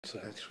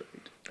That's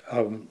right.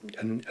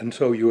 And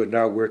so you are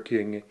now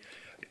working,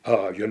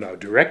 you're now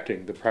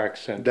directing the Park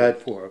Center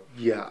That, for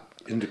yeah.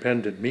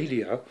 Independent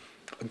Media.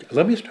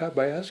 Let me start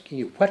by asking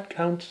you, what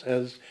counts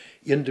as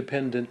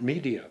independent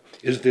media?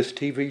 Is this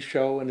TV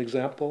show an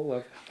example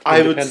of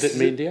independent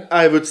media?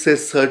 I would say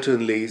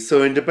certainly.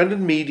 So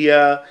independent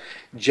media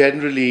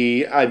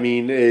generally, I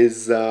mean,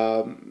 is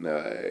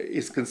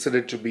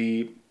considered to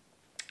be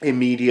a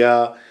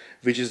media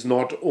which is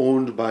not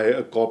owned by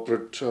a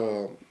corporate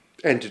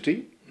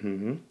entity,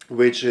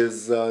 which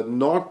is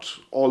not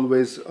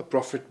always a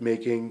profit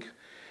making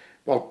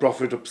or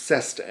profit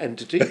obsessed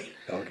entity.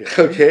 Okay.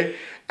 Okay,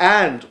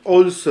 and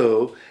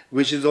also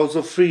which is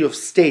also free of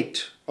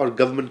state or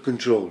government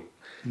control.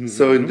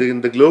 So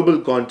in the global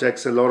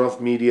context, a lot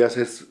of media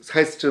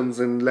systems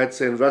in, let's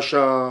say, in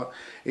Russia,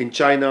 in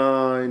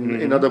China,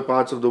 in other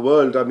parts of the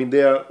world, I mean,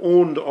 they are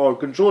owned or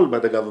controlled by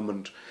the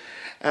government.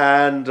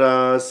 And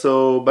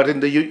but in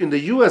the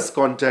U.S.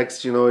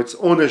 context, its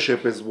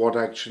ownership is what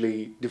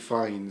actually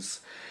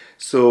defines.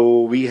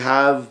 So we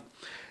have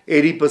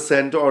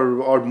 80%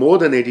 or more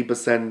than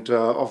 80%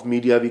 of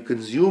media we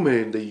consume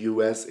in the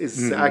US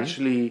is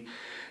actually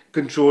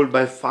controlled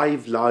by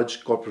five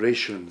large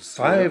corporations.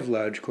 Five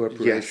large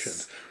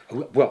corporations.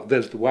 Yes. Well,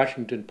 there's the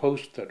Washington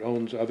Post that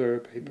owns other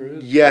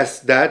papers. Yes,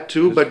 that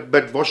too.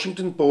 But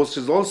Washington Post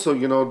is also,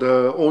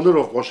 the owner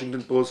of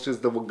Washington Post is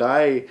the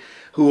guy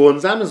who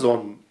owns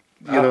Amazon.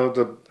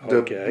 The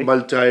Okay.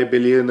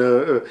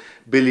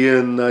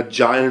 billion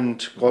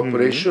giant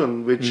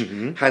corporation which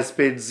has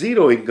paid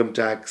zero income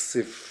tax.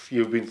 If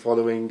you've been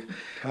following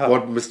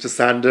what Mr.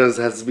 Sanders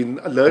has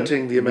been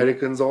alerting the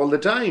Americans all the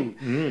time,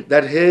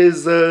 that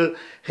here's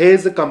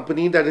a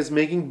company that is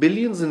making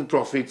billions in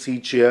profits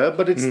each year,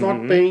 but it's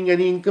not paying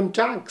any income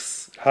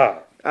tax.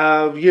 Ha.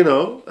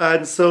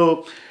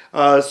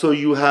 And so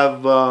you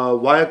have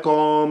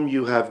Viacom,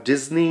 you have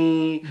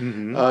Disney,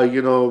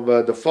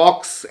 the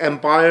Fox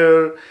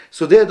empire.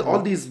 So there are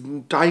all these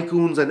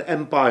tycoons and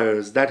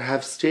empires that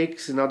have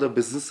stakes in other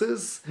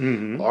businesses,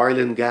 oil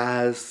and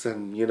gas,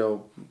 and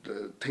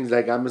things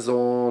like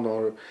Amazon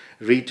or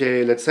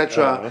retail,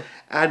 etc.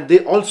 And they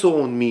also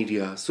own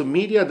media. So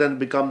media then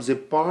becomes a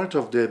part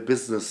of their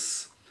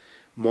business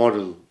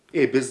model,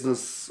 a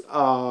business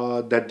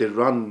that they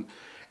run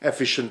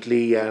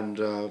efficiently and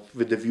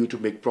with the view to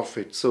make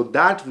profit. So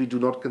that we do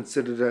not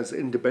consider as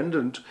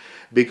independent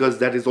because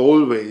that is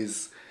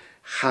always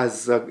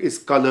is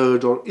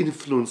colored or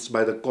influenced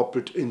by the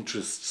corporate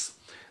interests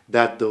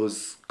that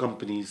those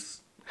companies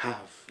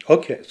have.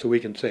 Okay, so we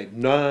can say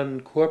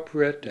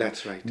non-corporate and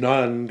That's right.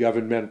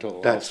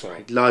 non-governmental That's also.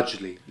 right.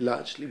 Largely,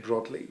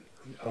 broadly.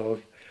 Oh,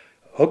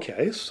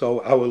 okay,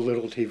 so our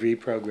little TV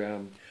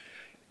program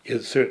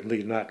is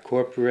certainly not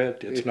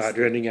corporate. It's not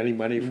earning any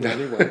money for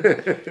anyone,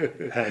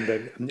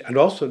 and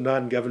also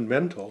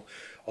non-governmental.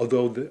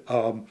 Although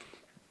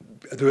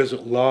there is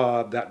a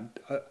law that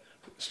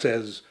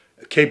says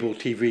cable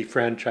TV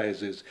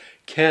franchises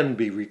can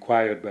be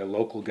required by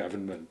local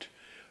government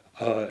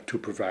to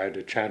provide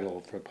a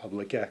channel for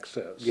public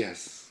access.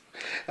 Yes.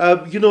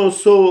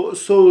 So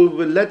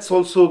let's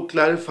also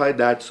clarify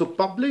that. So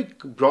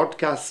public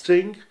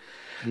broadcasting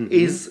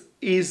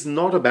is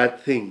not a bad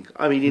thing.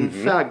 I mean, in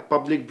fact,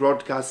 public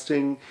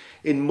broadcasting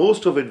in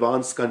most of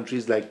advanced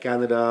countries like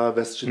Canada,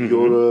 Western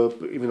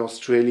Europe, even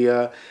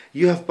Australia,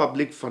 you have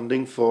public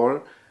funding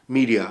for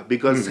media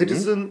because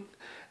citizen,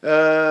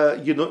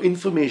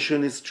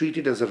 information is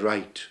treated as a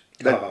right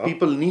that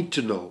people need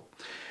to know.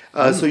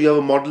 So you have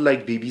a model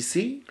like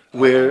BBC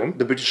where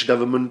the British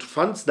government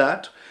funds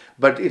that,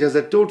 but it has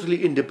a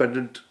totally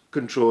independent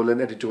control and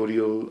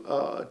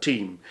editorial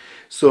team.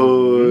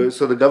 So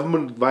the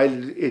government,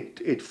 while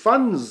it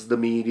funds the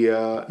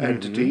media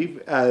entity,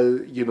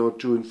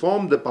 to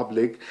inform the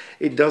public,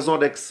 it does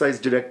not exercise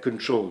direct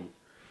control.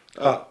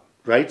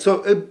 Right,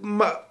 so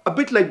a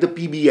bit like the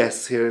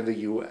PBS here in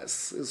the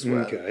US as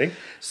well. Okay.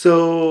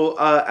 So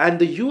and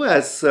the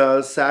US,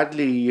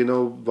 sadly,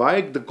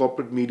 why the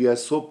corporate media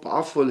is so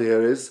powerful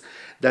here is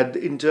that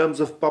in terms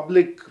of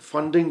public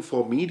funding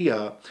for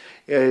media,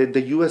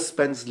 the US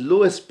spends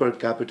lowest per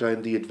capita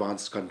in the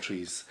advanced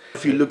countries.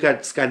 If you look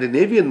at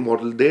Scandinavian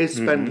model, they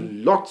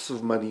spend lots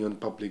of money on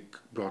public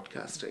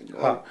broadcasting.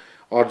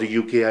 Or the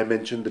UK, I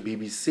mentioned the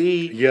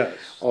BBC, Yes.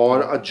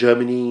 or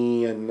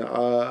Germany and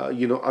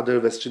other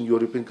Western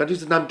European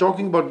countries, and I'm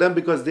talking about them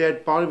because they are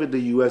at par with the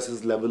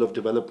US's level of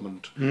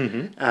development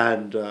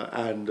and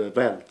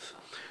wealth.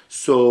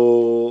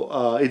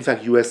 So, in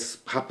fact, US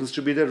happens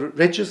to be the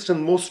richest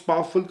and most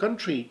powerful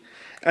country,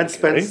 and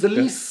spends the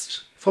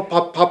least for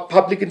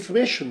public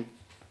information.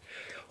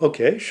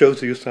 Okay,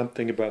 shows you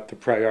something about the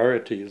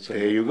priorities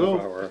There you go.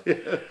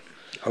 of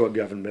our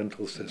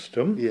governmental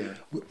system. Yeah.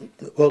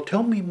 Well,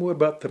 tell me more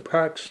about the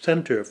Park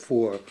Center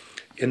for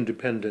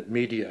Independent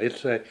Media.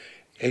 It's a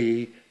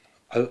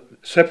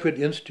separate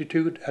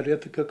institute at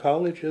Ithaca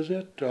College, is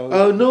it?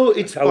 No,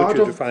 it's how part would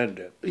you of. define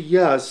it?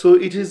 Yeah, so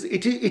it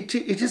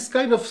is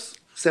kind of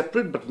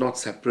separate but not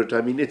separate.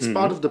 I mean, it's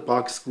part of the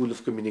Park School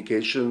of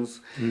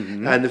Communications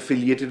and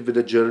affiliated with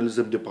the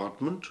journalism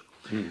department.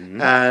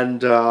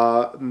 And,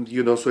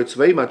 so it's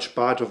very much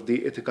part of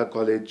the Ithaca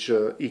College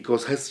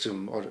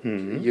ecosystem, or,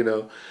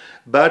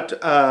 but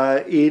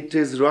it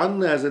is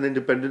run as an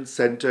independent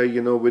center,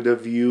 with a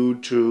view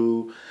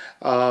to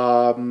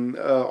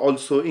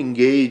also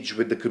engage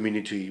with the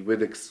community,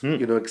 with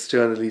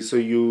externally. So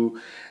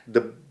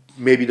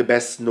maybe the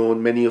best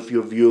known, many of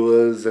your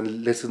viewers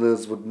and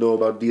listeners would know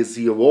about the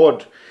DSA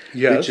Award,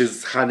 which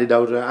is handed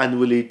out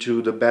annually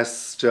to the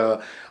best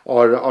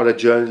or a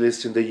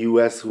journalist in the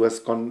US who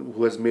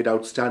has made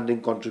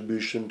outstanding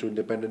contribution to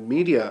independent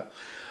media.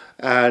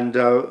 And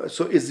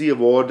so ISI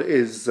Award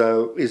is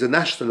a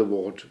national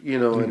award,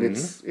 and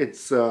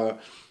it's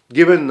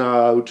given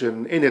out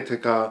in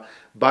Ithaca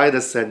by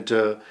the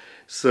center.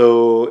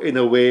 So in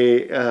a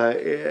way,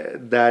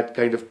 that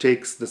kind of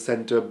takes the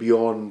center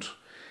beyond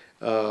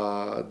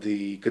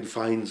the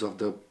confines of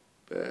the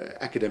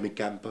academic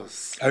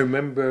campus. I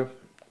remember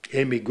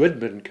Amy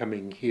Goodman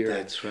coming here.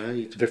 That's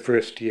right. The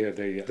first year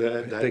they gave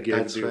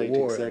the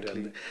award.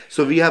 Exactly.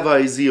 So we have our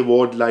ISI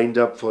Award lined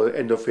up for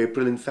end of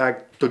April. In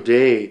fact,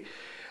 today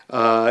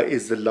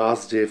is the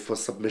last day for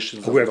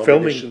submissions of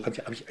nominations.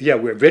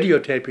 We're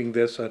videotaping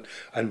this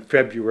on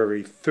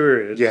February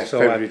 3rd. Yes, so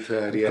February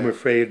 3rd, yeah. I'm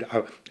afraid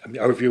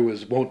our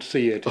viewers won't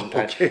see it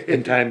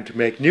in time to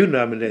make new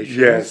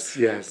nominations.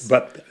 Yes.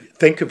 But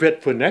think of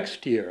it for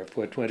next year,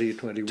 for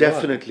 2021.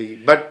 Definitely.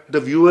 But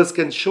the viewers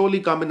can surely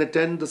come and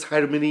attend the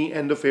ceremony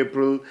end of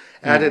April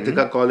at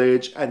Ithaca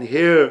College and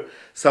hear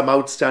some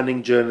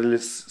outstanding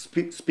journalists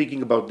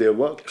speaking about their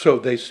work. So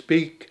they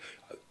speak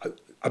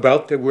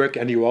about their work,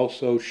 and you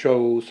also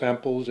show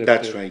samples.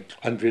 That's right.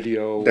 On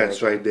video.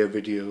 That's right. Their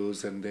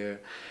videos and their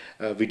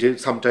we did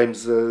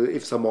sometimes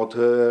if some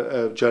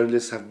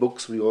journalists have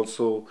books, we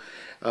also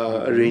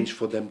arrange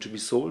for them to be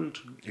sold.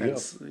 And,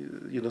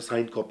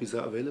 signed copies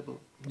are available.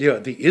 Yeah,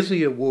 the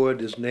ISI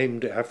Award is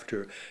named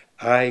after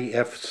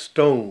I.F.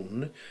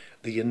 Stone,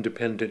 the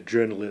independent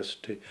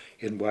journalist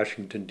in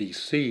Washington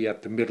D.C.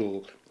 at the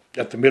middle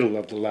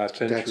of the last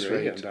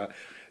century. That's right.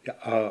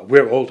 And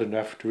we're old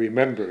enough to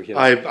remember his,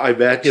 I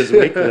bet. his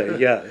weekly,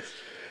 yes.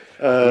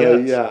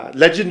 Yes. Yeah,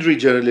 legendary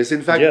journalist.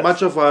 In fact,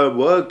 much of our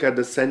work at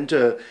the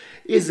center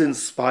is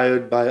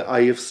inspired by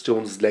I.F.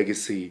 Stone's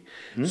legacy.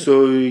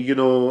 So,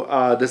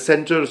 the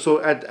center,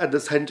 at the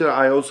center,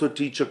 I also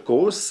teach a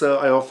course.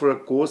 I offer a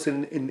course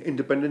in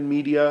independent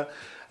media,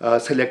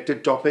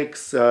 selected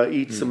topics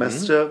each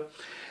semester.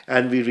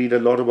 And we read a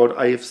lot about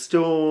I.F.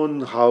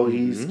 Stone, how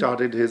he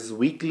started his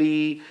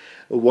weekly,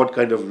 what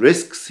kind of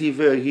risks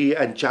he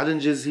and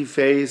challenges he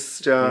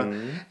faced,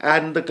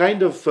 and the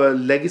kind of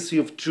legacy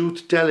of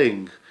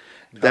truth-telling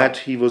that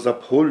he was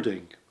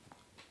upholding.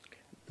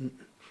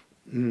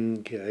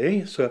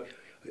 Okay, so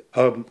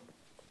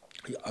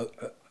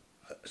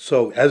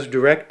as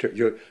director,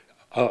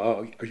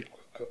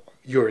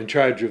 you're in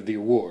charge of the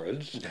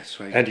awards. That's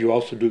right. And you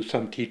also do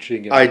some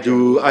teaching. I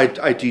do.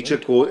 I teach a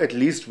course, at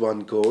least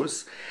one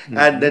course,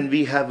 and then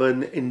we have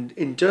an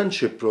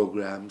internship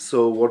program.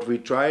 So what we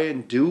try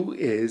and do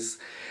is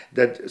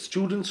that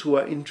students who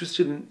are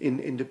interested in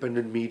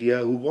independent media,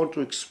 who want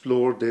to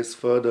explore this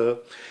further,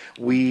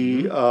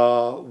 we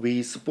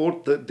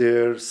support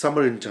their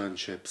summer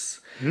internships,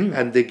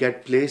 and they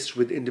get placed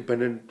with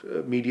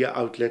independent media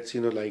outlets,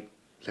 like,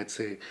 let's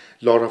say,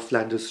 Laura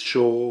Flanders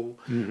Show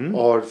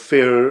or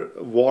Fair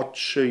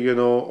Watch,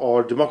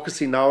 or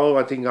Democracy Now!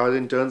 I think our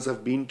interns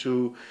have been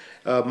to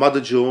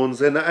Mother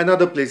Jones and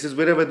other places,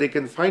 wherever they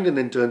can find an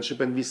internship,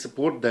 and we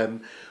support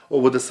them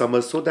over the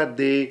summer so that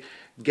they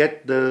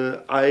get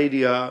the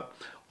idea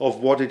of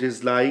what it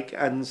is like,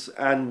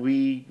 and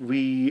we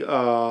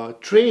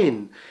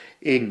train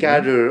a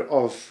cadre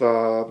of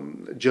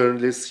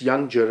journalists,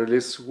 young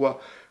journalists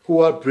who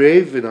are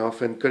brave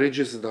enough and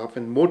courageous enough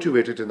and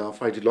motivated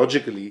enough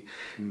ideologically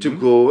to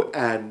go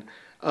and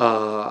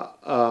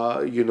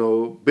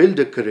build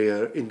a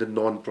career in the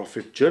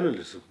non-profit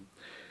journalism.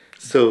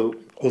 So,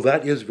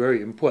 that is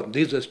very important.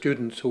 These are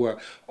students who are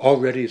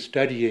already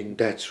studying.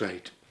 That's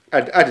right.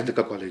 At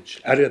Ithaca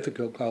College. At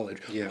Ithaca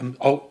College. Yeah.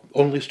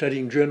 Only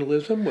studying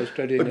journalism or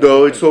studying...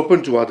 No, it's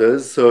open to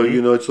others. So,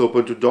 it's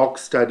open to doc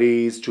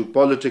studies, to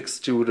politics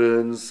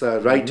students,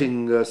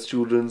 writing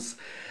students.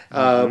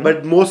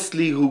 But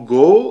mostly who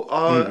go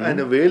and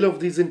avail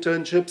of these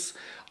internships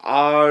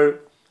are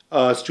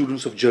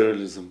students of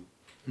journalism.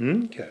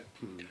 Okay.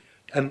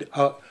 And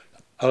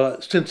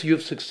since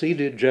you've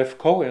succeeded Jeff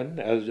Cohen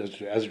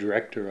as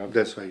director of...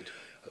 That's right.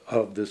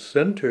 Of the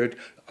center,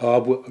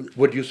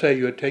 would you say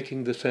you're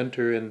taking the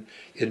center in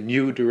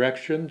new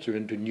directions or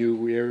into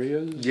new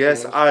areas?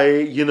 Yes,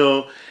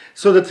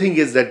 so the thing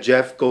is that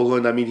Jeff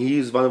Cohen,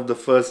 he's one of the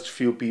first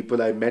few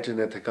people I met in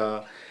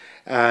Ithaca,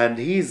 and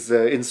he's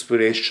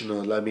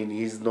inspirational.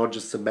 He's not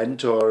just a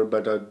mentor,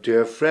 but a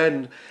dear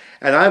friend,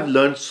 and I've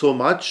learned so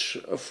much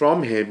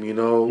from him,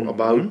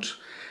 about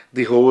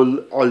the whole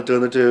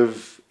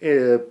alternative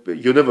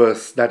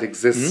universe that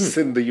exists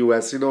in the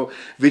US,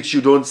 which you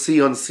don't see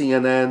on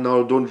CNN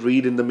or don't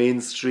read in the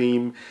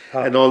mainstream,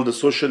 and all the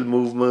social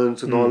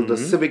movements and all the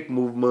civic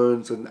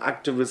movements and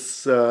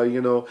activists.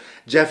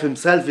 Jeff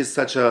himself is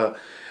such a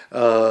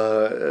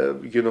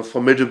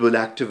formidable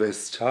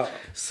activist. Ah.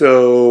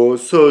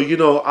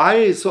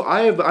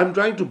 I'm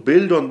trying to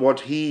build on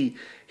what he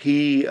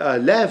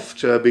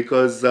left,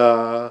 because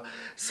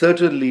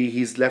certainly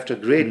he's left a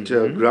great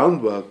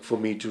groundwork for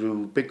me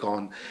to pick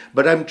on.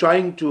 But I'm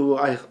trying to,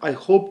 I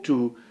hope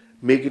to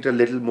make it a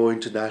little more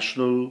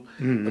international,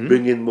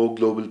 bring in more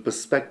global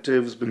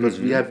perspectives, because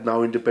we have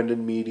now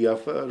independent media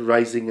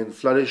rising and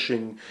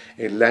flourishing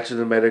in Latin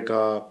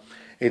America,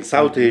 in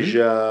South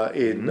Asia,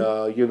 in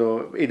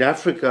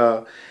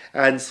Africa.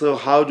 And so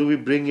how do we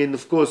bring in,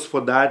 of course, for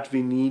that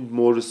we need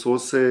more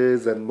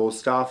resources and more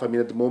staff. I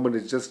mean, at the moment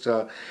it's just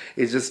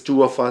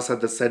two of us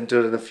at the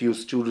center and a few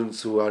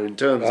students who are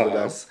interns with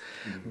us.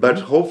 But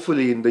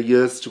hopefully in the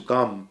years to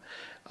come,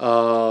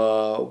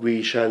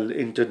 we shall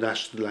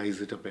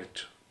internationalize it a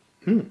bit.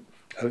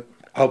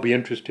 I'll be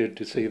interested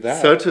to see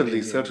that.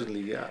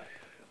 Certainly, yeah.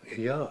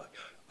 Yeah.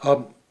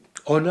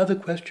 Another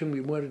question we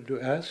wanted to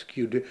ask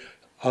you,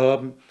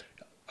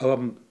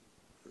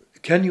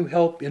 can you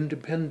help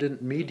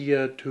independent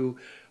media to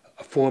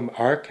form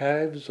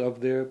archives of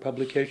their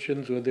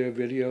publications or their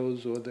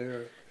videos or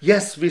their...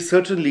 Yes, we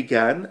certainly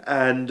can.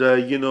 And,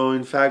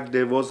 in fact,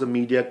 there was a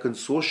media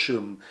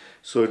consortium.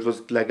 So it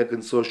was like a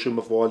consortium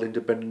of all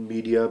independent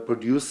media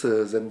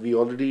producers. And we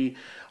already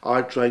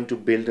are trying to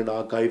build an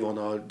archive on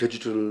our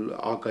digital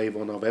archive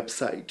on our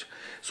website.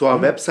 So our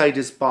website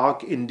is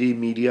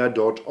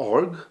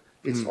parkindymedia.org.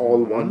 It's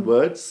all one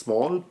word,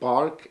 small,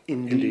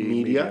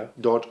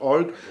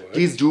 parkindymedia.org.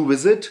 Please do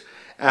visit,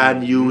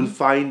 and you will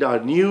find our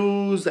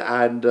news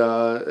and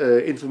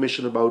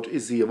information about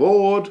ISI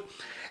Award.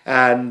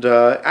 And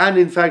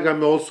in fact,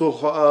 I'm also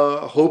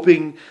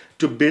hoping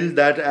to build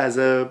that as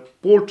a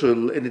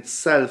portal in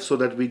itself, so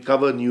that we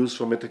cover news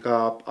from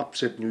Ithaca,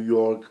 upstate New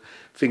York,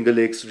 Finger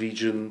Lakes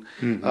region,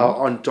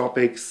 on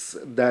topics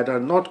that are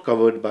not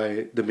covered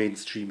by the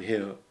mainstream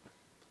here.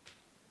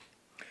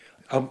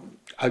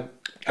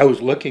 I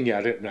was looking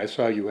at it and I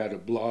saw you had a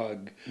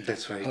blog.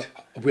 That's right.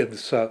 With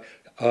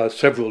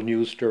several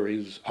news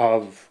stories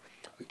of,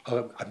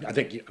 I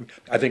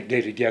think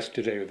dated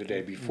yesterday or the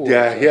day before.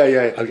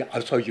 Yeah.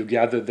 So you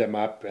gathered them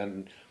up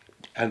and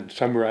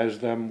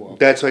summarized them. Or...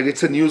 That's right.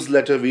 It's a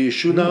newsletter we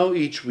issue now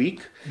each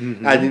week.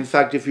 And in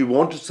fact, if you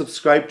want to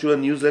subscribe to a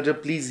newsletter,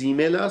 please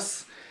email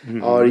us.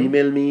 Or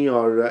email me,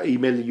 or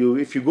email you.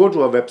 If you go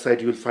to our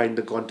website, you'll find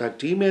the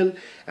contact email,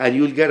 and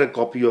you'll get a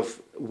copy of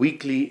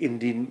weekly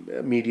Indian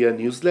media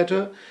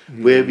newsletter,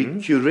 where we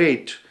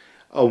curate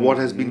what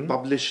has been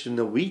published in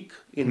a week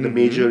in the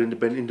major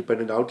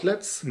independent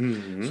outlets.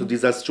 So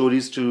these are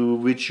stories to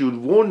which you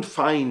won't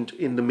find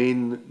in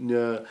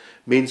the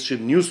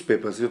mainstream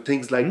newspapers.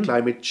 Things like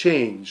climate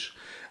change,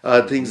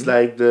 things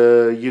like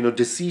the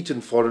deceit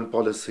in foreign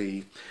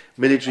policy,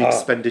 military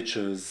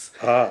expenditures,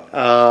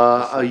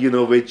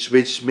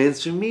 which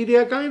mainstream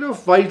media kind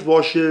of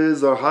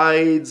whitewashes or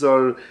hides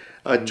or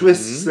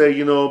twists,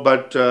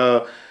 but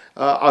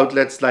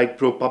outlets like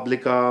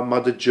ProPublica,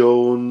 Mother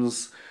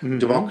Jones,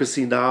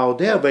 Democracy Now,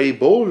 they are very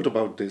bold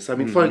about this. I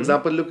mean, for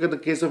example, look at the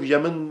case of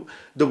Yemen,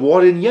 the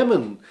war in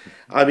Yemen.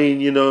 I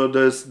mean,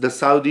 the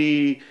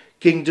Saudi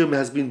Kingdom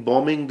has been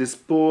bombing this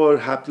poor,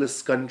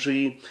 hapless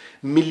country.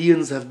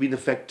 Millions have been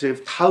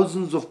affected.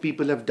 Thousands of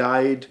people have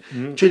died.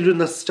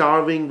 Children are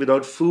starving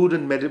without food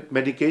and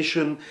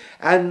medication.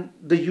 And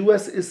the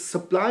US is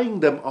supplying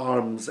them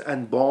arms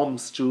and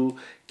bombs to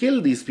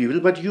kill these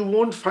people. But you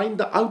won't find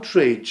the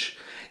outrage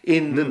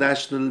in the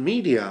national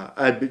media.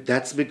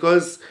 That's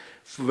because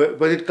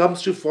when it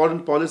comes to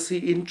foreign policy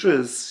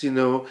interests,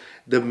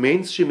 the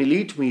mainstream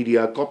elite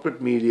media,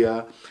 corporate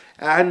media,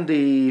 and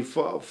the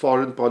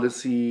foreign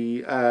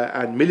policy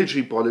and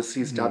military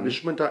policy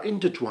establishment are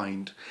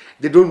intertwined.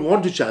 They don't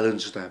want to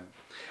challenge them,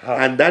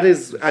 and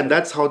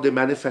that's how they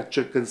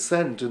manufacture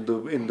consent.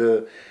 In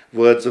the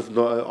words of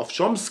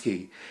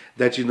Chomsky,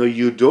 that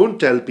you don't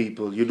tell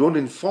people, you don't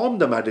inform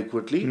them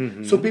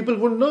adequately, so people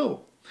won't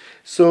know.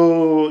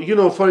 So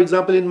for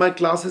example, in my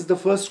classes, the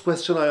first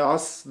question I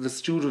ask the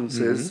students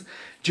is,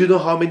 do you know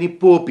how many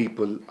poor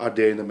people are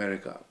there in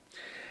America?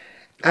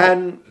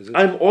 And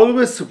I'm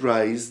always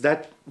surprised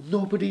that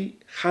nobody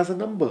has a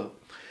number.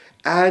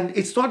 And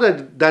it's not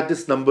that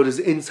this number is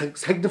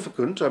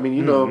insignificant. I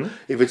mean,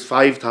 if it's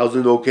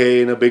 5,000,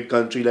 okay, in a big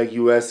country like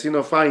US,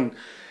 fine.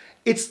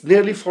 It's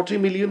nearly 40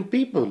 million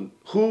people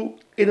who,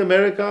 in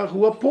America,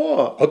 who are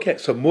poor. Okay,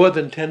 so more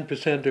than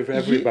 10% of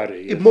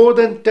everybody. More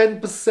than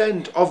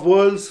 10% of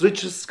world's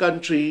richest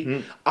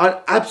country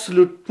are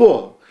absolute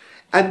poor.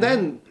 And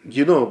then,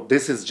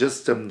 this is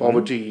just a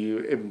poverty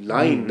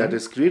line that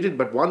is created,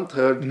 but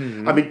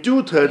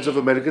 2/3 of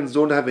Americans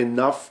don't have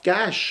enough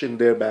cash in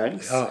their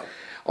banks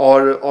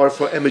or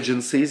for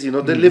emergencies. They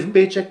live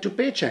paycheck to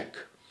paycheck.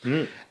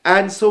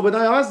 And so when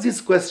I ask these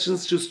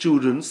questions to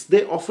students,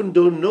 they often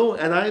don't know.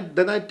 And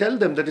then I tell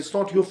them that it's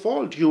not your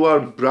fault. You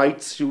are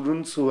bright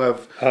students who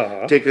have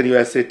taken your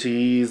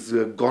SATs,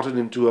 gotten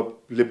into a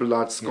liberal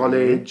arts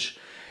college,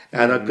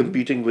 and are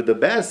competing with the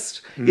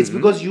best. It's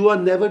because you are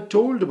never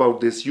told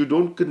about this. You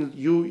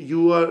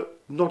are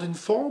not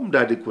informed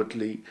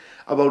adequately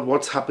about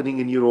what's happening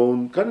in your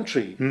own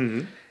country.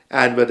 Mm-hmm.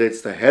 And whether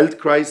it's the health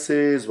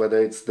crisis,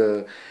 whether it's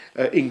the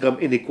income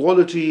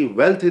inequality,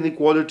 wealth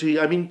inequality.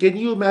 I mean, can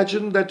you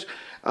imagine that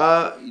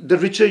the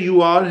richer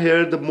you are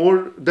here,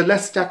 the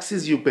less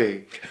taxes you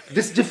pay?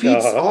 This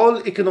defeats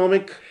all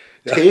economic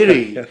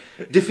theory,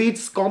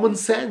 defeats common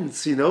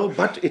sense,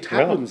 but it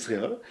happens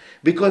here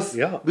because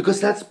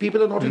that's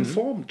people are not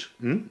informed.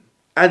 Mm-hmm.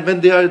 And when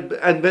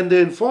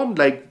they're informed,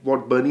 like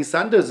what Bernie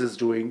Sanders is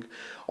doing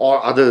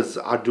or others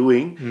are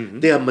doing,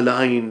 they are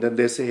maligned and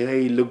they say,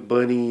 hey, look,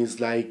 Bernie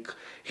is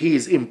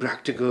he's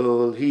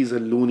impractical, he's a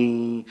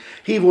loony,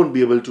 he won't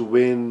be able to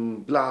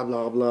win, blah,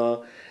 blah,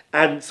 blah.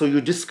 And so you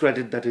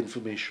discredit that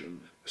information.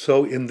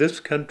 So in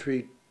this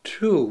country,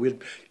 too,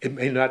 it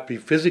may not be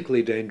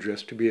physically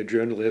dangerous to be a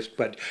journalist,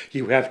 but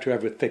you have to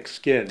have a thick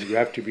skin. You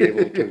have to be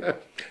able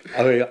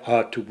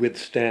to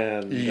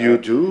withstand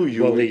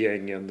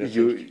bullying and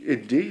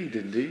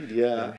indeed, yeah.